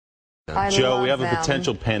Joe, we have a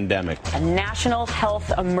potential pandemic. A national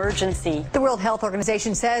health emergency. The World Health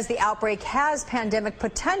Organization says the outbreak has pandemic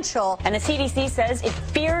potential. And the CDC says it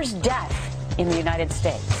fears death in the United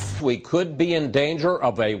States. We could be in danger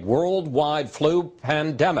of a worldwide flu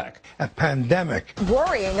pandemic. A pandemic.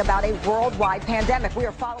 Worrying about a worldwide pandemic. We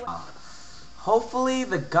are following. Hopefully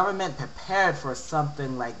the government prepared for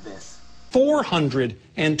something like this.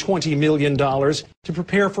 $420 million to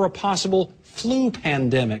prepare for a possible flu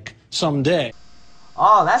pandemic someday.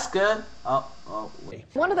 Oh, that's good. Wait.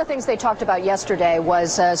 One of the things they talked about yesterday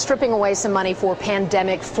was stripping away some money for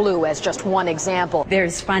pandemic flu as just one example.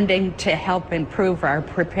 There's funding to help improve our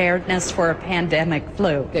preparedness for a pandemic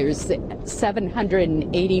flu. There's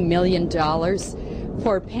 $780 million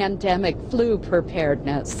for pandemic flu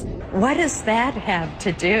preparedness. What does that have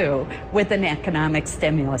to do with an economic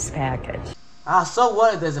stimulus package? So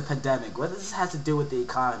what if there's a pandemic? What does this have to do with the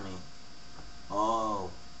economy? Oh.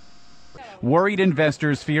 Worried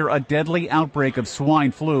investors fear a deadly outbreak of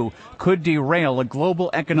swine flu could derail a global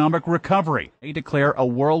economic recovery. They declare a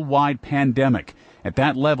worldwide pandemic. At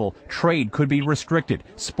that level, trade could be restricted,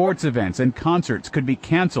 sports events and concerts could be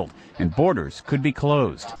canceled, and borders could be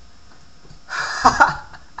closed.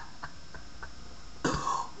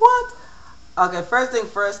 What? Okay, first thing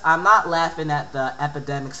first, I'm not laughing at the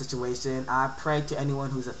epidemic situation. I pray to anyone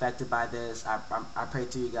who's affected by this. I pray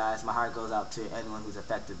to you guys. My heart goes out to anyone who's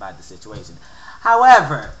affected by the situation.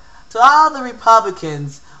 However, to all the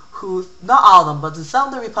Republicans who, not all of them, but to some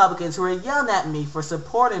of the Republicans who are yelling at me for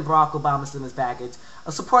supporting Barack Obama's stimulus package,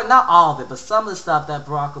 support not all of it, but some of the stuff that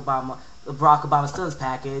Barack Obama's stimulus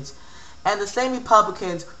package, and the same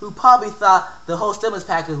Republicans who probably thought the whole stimulus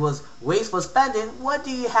package was wasteful spending, what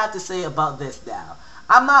do you have to say about this now?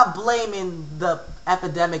 I'm not blaming the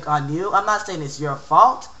epidemic on you. I'm not saying it's your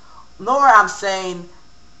fault, nor I'm saying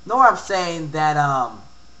that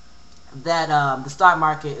the stock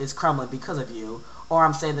market is crumbling because of you, or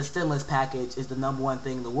I'm saying the stimulus package is the #1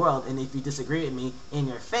 thing in the world, and if you disagree with me, in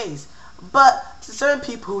your face. But to certain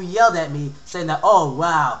people who yelled at me saying that, oh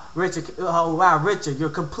wow, Richard, you're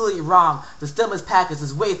completely wrong. The stimulus package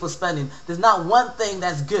is wasteful spending. There's not one thing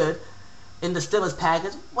that's good in the stimulus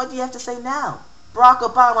package. What do you have to say now? Barack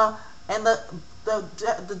Obama and the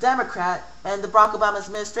Democrat and the Barack Obama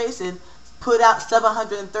administration put out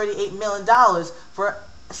 $738 million for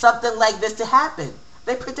something like this to happen.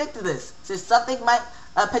 They predicted this. Said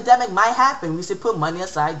a pandemic might happen. We should put money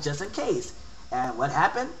aside just in case. And what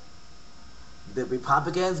happened? The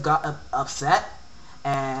Republicans got upset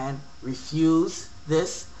and refused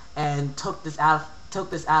this and took this out of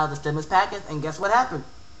the stimulus package. And guess what happened?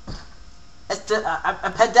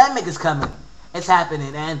 A pandemic is coming. It's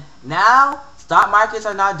happening, and now stock markets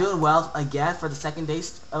are not doing well again for the second day in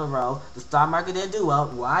a row. The stock market didn't do well.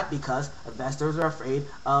 Why? Because investors are afraid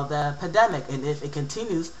of the pandemic, and if it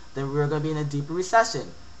continues, then we're going to be in a deeper recession.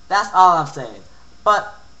 That's all I'm saying.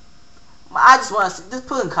 But I just want to just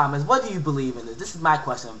put in comments, what do you believe in this? This is my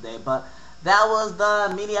question of the day. But that was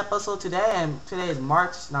the mini episode today, and today is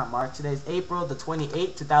today is April the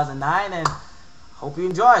 28th, 2009, and hope you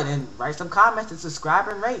enjoyed, and write some comments and subscribe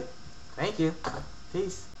and rate. Thank you.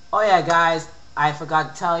 Peace. Oh yeah, guys, I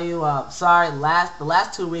forgot to tell you, sorry, the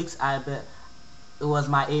last 2 weeks it was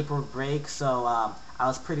my April break, so I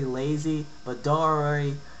was pretty lazy, but don't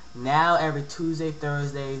worry. Now every Tuesday,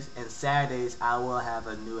 Thursdays, and Saturdays I will have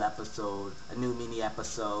a new episode, a new mini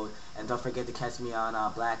episode. And don't forget to catch me on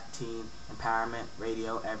Black Teen Empowerment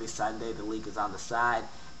Radio every Sunday. The link is on the side.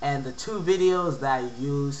 And the 2 videos that I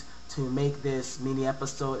use to make this mini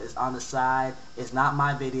episode is on the side. It's not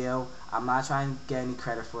my video. I'm not trying to get any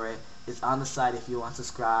credit for it. It's on the side if you want to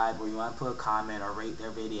subscribe or you want to put a comment or rate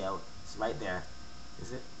their video. It's right there.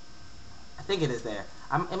 Is it? I think it is there.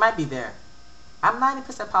 It might be there. I'm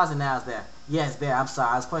 90% positive now it's there. Yeah, it's there. I'm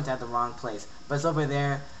sorry. I was pointing at the wrong place. But it's over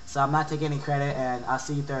there, so I'm not taking any credit, and I'll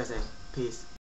see you Thursday. Peace.